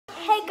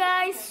Hey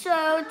guys,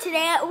 so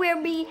today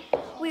we'll be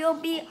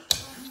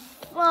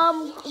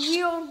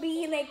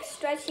like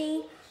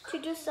stretching to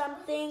do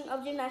something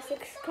of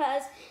gymnastics,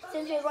 because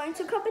since we're going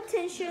to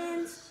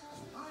competitions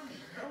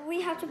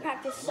we have to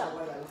practice.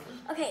 So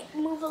okay,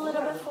 move a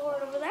little bit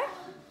forward over there,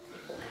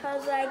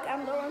 because like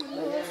I'm the one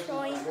who is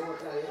showing.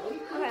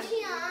 Okay,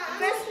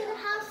 first,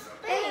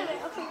 hey,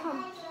 okay,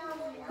 come.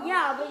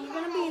 Yeah, but you're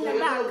gonna be in the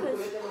back,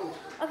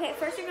 okay,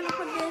 first you're gonna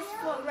put this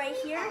foot right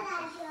here,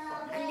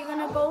 and you're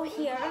gonna go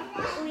here,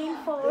 lean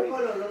forward.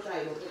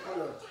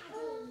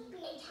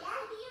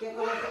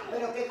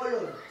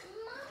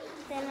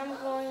 Then I'm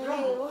going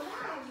to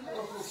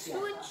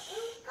switch.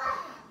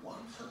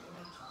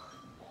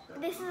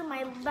 This is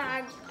my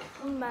bad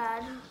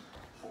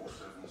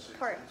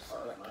part, so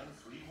like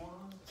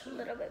it's a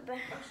little bit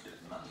bad.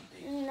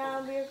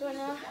 Now we're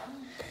gonna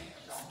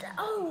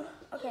oh,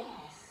 okay.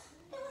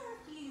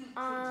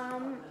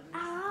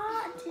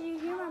 Did you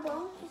hear my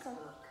bone? Okay.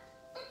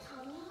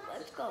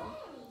 Let's go.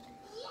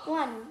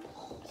 1,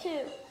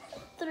 2,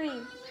 3,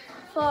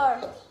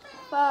 4,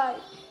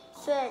 5,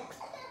 6,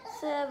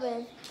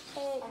 7,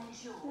 8,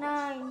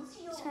 9,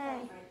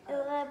 10,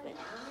 11,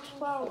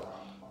 12,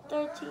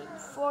 13,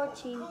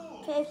 14,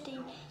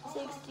 15,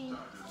 16,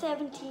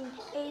 17,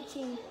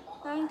 18,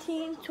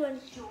 19,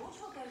 20.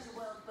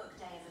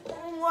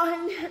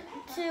 1,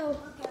 2,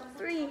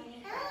 3,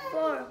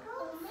 4,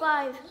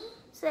 5,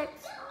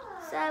 6,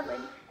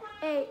 7,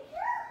 8,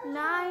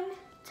 9,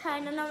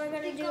 10. And now we're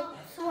gonna do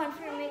 1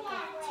 for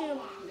makeup.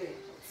 2,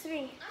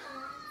 3,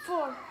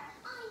 4,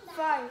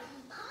 5,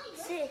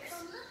 6,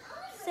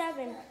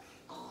 7,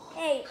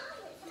 8,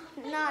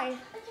 9,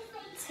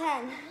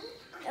 10,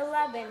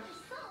 11,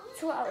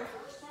 12,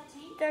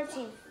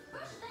 13,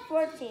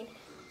 14,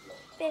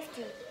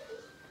 15,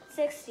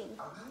 16,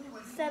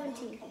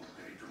 17,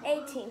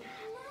 18,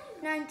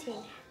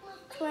 19,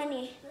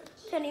 20,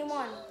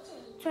 21,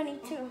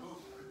 22,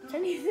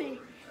 23,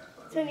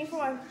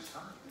 24,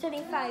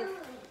 25,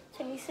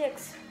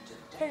 26,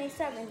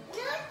 27,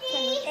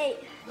 28,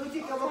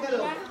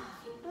 29,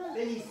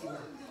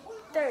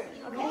 30.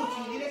 Okay.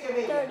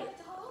 30.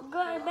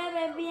 Good,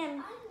 baby,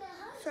 bien.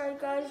 Sorry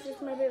guys,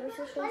 just my baby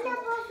sister.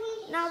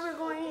 Now we're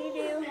going to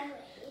do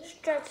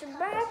stretch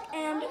back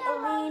and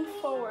lean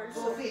forward.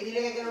 So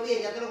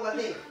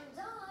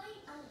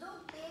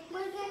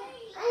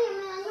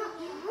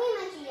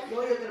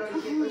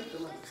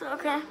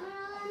okay.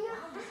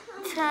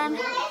 10, 9,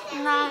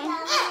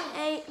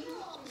 8,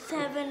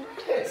 7,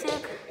 6,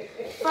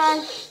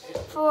 5,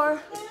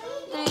 4,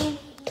 3,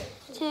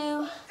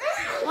 2,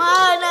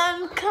 1,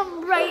 and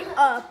come right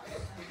up.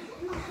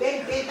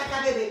 Ven, ven para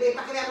acá, bebé, ven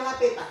para que veamos a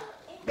Pepa.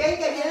 Ven,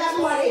 que viene la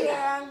mujer.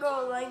 And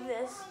go like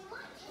this.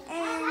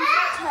 And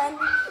 10,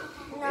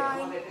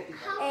 9,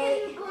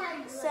 8,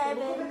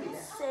 7,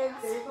 6,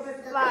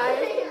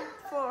 5,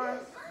 4,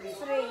 3,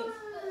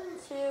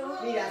 2,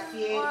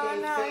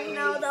 1.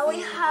 Now that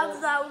we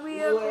have that,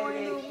 we are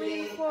going to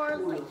lean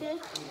forward like this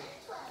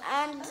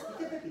and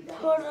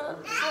put a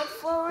foot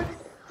forward.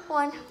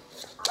 1,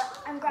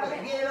 and grab it.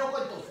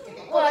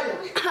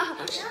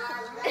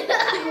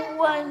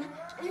 1,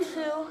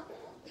 2,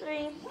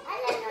 3,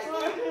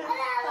 4,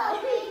 5,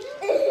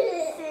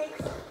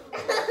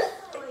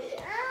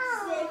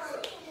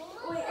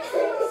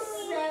 6,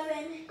 7,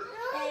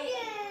 8,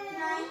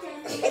 9,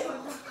 10.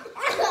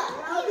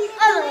 Now the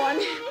other one,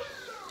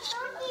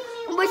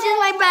 which is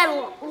my bad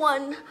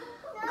one.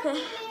 Okay.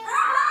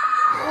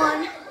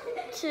 1,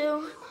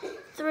 2,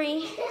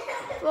 3,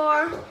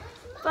 4,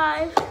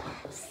 5,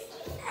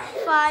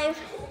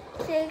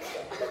 6,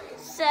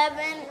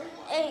 7,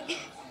 8,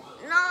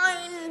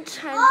 9,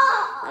 10.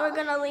 And we're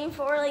gonna lean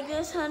forward like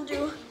this and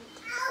do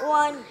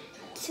 1,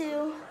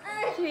 2,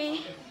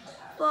 3,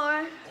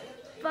 4,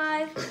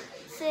 5,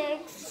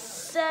 6,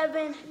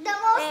 7,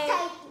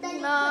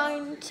 8,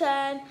 9,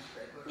 10.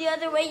 The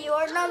other way, you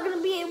are not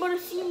gonna be able to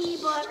see me,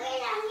 but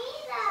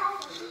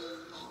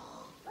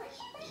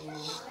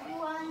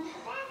 1,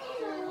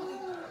 2,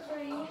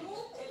 3,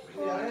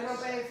 4,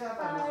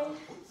 5,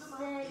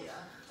 6,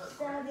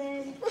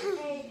 7,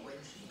 8,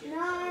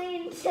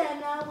 9, 10.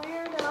 Now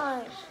we're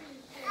done.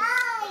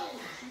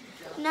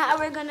 Now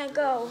we're gonna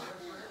go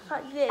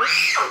like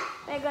this.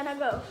 We're gonna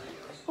go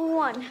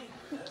 1,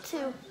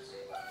 2,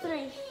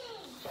 3,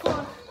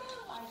 4,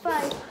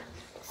 5,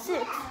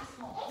 6,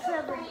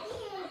 7,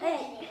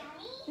 8,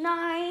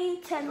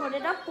 9, 10. Hold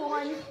it up.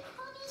 1,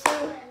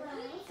 2,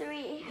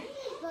 3,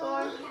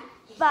 4,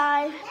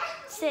 5,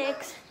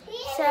 6,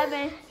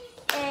 7,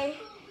 8,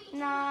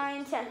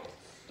 9, 10.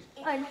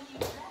 1,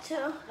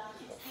 2,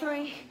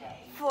 3,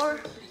 4,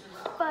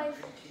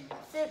 5,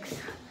 6,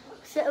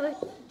 7,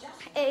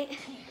 8,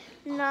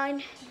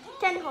 9,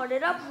 10. Hold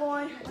it up.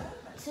 1,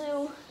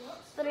 2,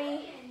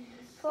 3,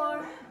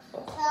 4,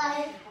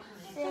 5,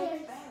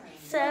 6,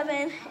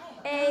 7,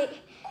 8,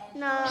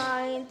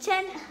 9,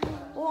 10.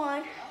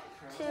 1,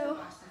 2,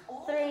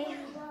 3,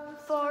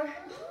 4,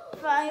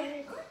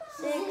 5,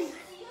 6,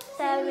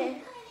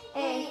 7,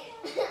 8,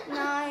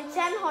 9,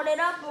 10. Hold it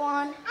up.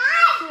 1,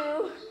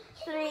 2,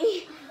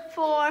 3,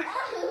 4,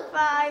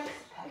 5,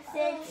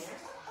 6,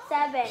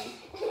 7,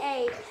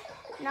 8,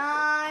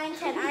 9,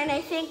 10. And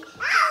I think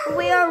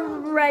we are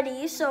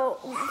ready. So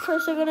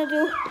first we're gonna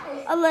do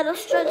a little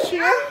stretch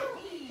here.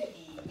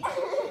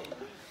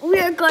 We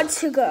are good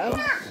to go.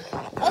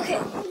 Okay.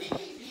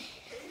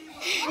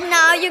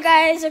 Now you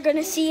guys are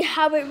gonna see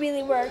how it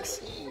really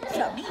works.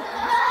 So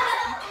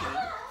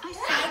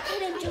I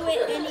couldn't do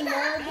it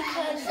anymore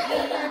because we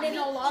hurting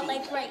a lot,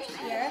 like right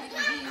here.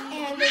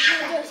 And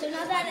so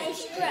now that I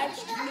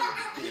stretched,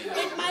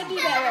 it might be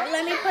better.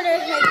 Let me put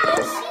it like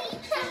this.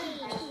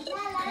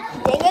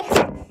 Dang it.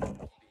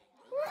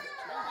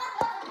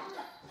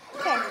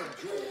 Okay.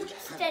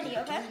 Steady,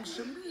 okay?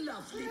 Some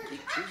lovely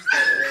pictures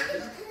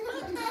there.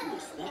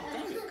 They're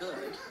very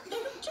good.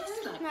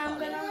 Just like Now I'm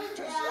gonna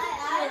do it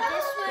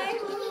this way.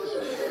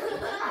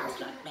 It's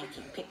like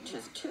making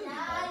pictures too.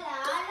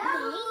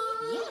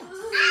 Yes.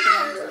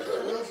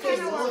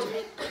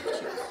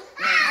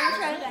 I'll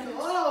try again.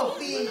 Oh,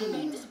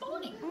 Pin. This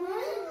morning.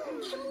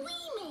 Can we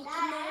make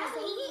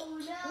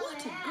what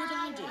a good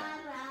idea.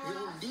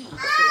 You'll need some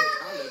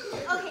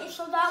colour. Okay,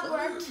 so that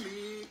worked.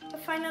 I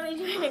finally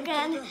did it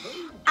again.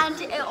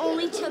 And it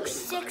only took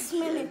 6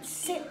 minutes.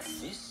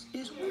 6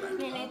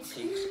 minutes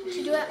to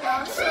do it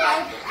all. So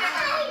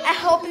I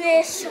hope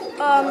this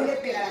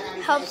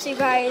helps you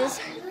guys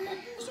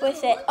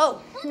with it.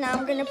 Oh, now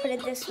I'm gonna put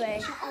it this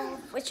way,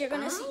 which you're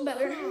gonna see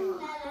better.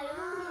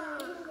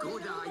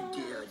 Good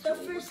idea, So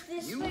first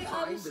this way,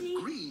 obviously,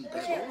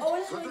 which I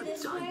always do it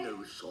this way.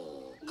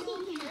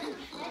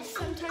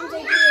 Sometimes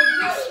I do it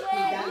this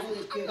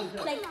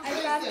way, like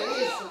I grab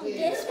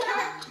this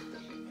part,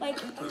 like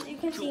you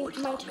can see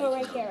my toe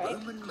right here, right?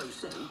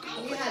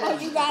 Or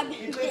you grab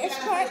this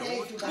part,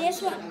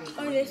 this one,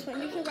 or this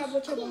one. You can grab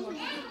whichever one.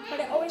 But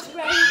I always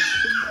grab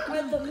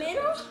or the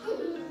middle,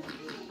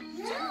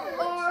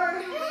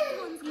 or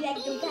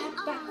like the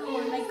back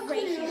one, like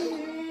right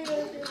here.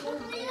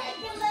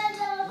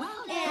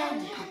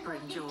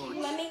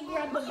 And let me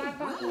grab the back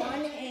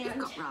one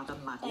and Rather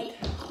muddy.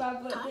 like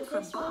grab it Time with for a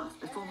this one. bath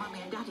before Mummy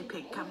and Daddy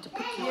Pig come to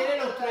pick you Viene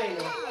up. lo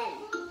traino.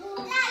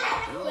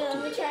 Wait,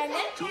 let me try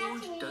again.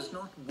 George does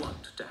not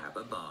want to have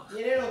a bath.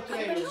 Viene lo I'm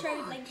gonna traino. try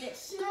it like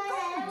this.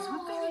 Dogs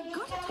were very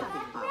good at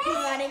having baths. Oh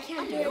God, I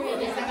can't do it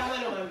right Esa now. cama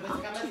no, esa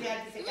cama se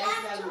hace, se cae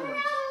la luna.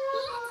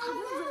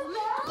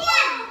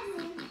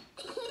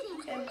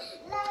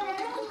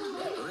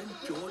 And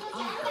George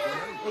are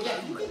having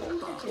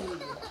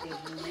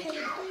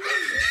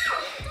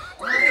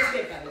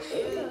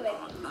a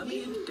bath.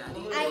 Mummy and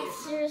Daddy I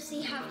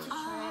seriously have to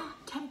try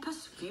it.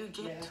 Tempus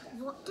fugit.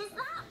 What does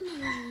that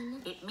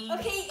mean? It means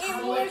Okay, it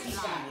colored works.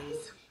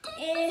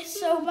 lies.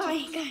 So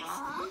bye guys.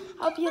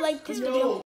 Hope you like this video.